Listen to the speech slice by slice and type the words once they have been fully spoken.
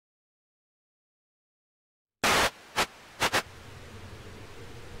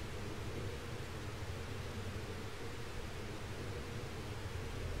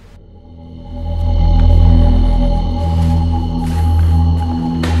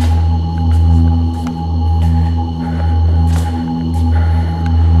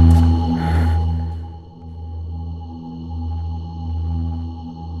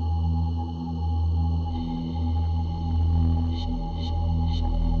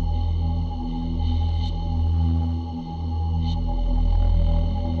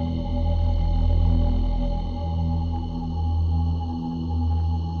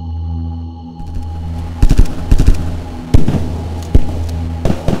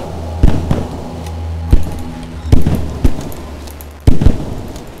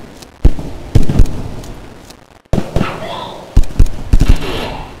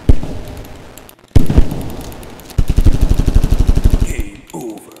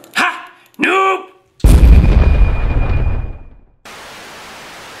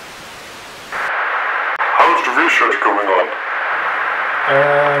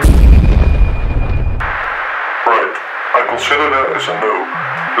know.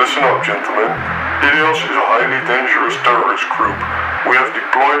 Listen up, gentlemen. Ilios is a highly dangerous terrorist group. We have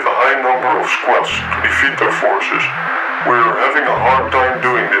deployed a high number of squads to defeat their forces. We are having a hard time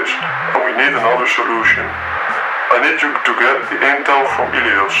doing this, and we need another solution. I need you to get the intel from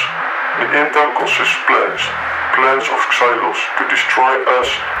Ilios. The intel consists plans of Xylos to destroy us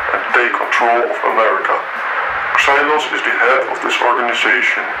and take control of America. Xylos is the head of this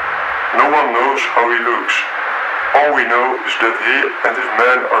organization. No one knows how he looks. All we know is that he and his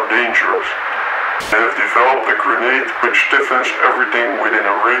men are dangerous. They have developed a grenade which stiffens everything within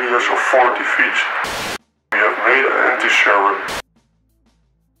a radius of 40 feet. We have made an anti-serum.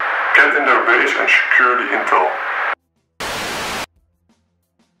 Get in their base and secure the intel.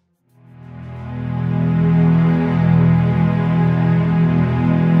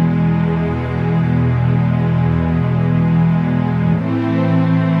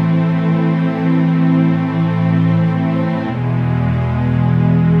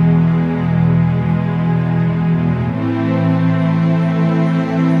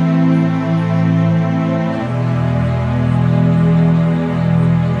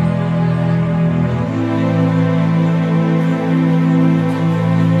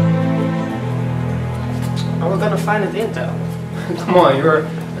 Find the intel. Come on, you're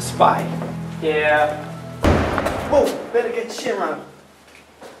a spy. Yeah. Whoa, better get your shit around.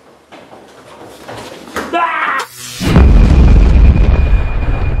 Ah!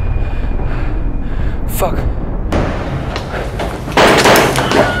 Fuck.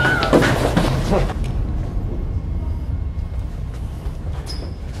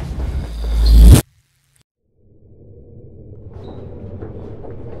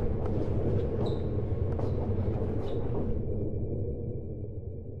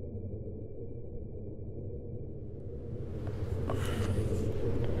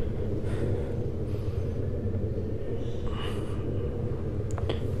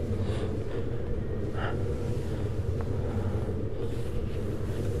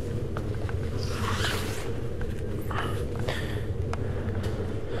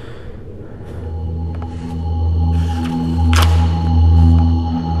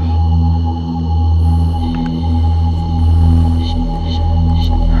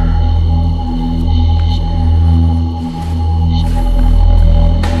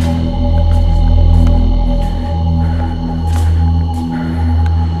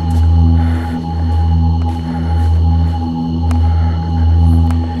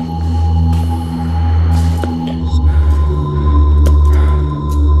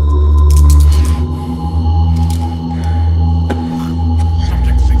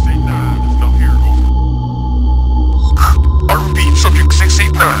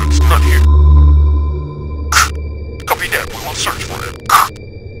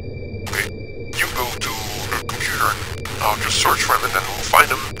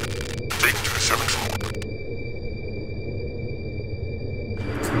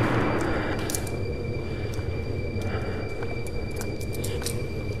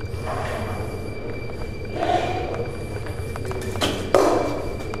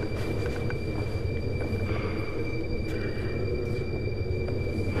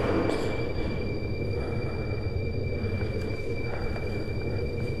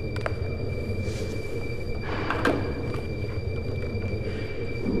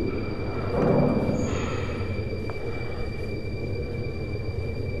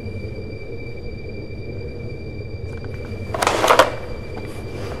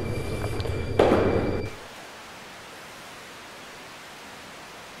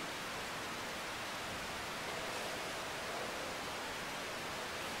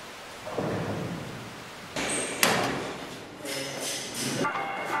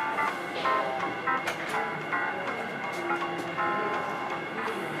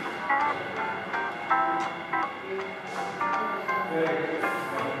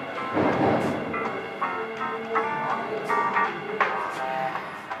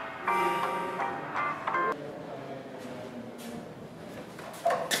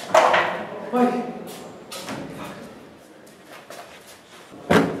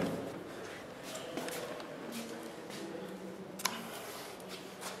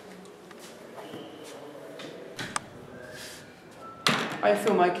 How you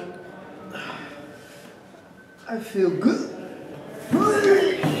feel, Mike? I feel good.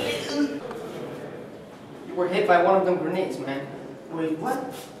 You were hit by one of them grenades, man. Wait, what?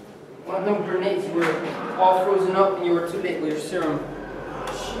 One of them grenades, you were all frozen up and you were too late with your serum.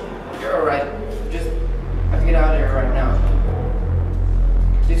 You're alright. Just have to get out of here right now.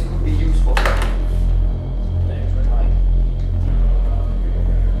 This could be useful. Thanks, Mike.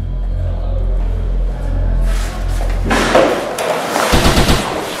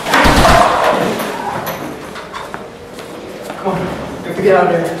 to get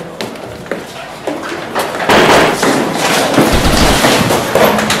out of there.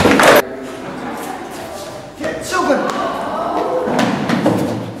 It's open.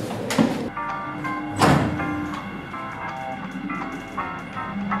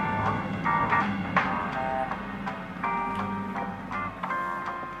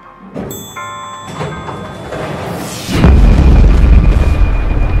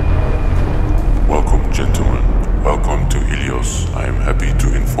 Welcome, gentlemen. Welcome to Helios. I am happy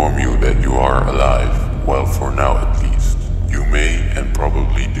to inform you that you are alive. Well, for now at least. You may, and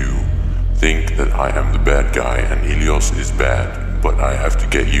probably do, think that I am the bad guy and Helios is bad, but I have to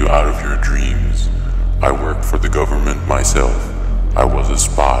get you out of your dreams. I work for the government myself. I was a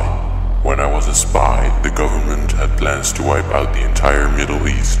spy. When I was a spy, the government had plans to wipe out the entire Middle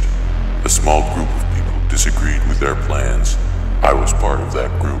East. A small group of people disagreed with their plans. I was part of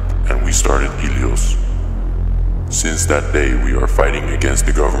that group, and we started Helios. Since that day, we are fighting against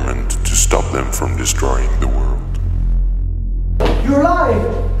the government to stop them from destroying the world. You're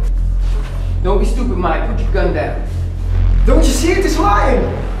lying. Don't be stupid, Mike. Put your gun down. Don't you see it? It's lying.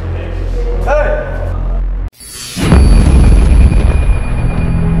 Hey.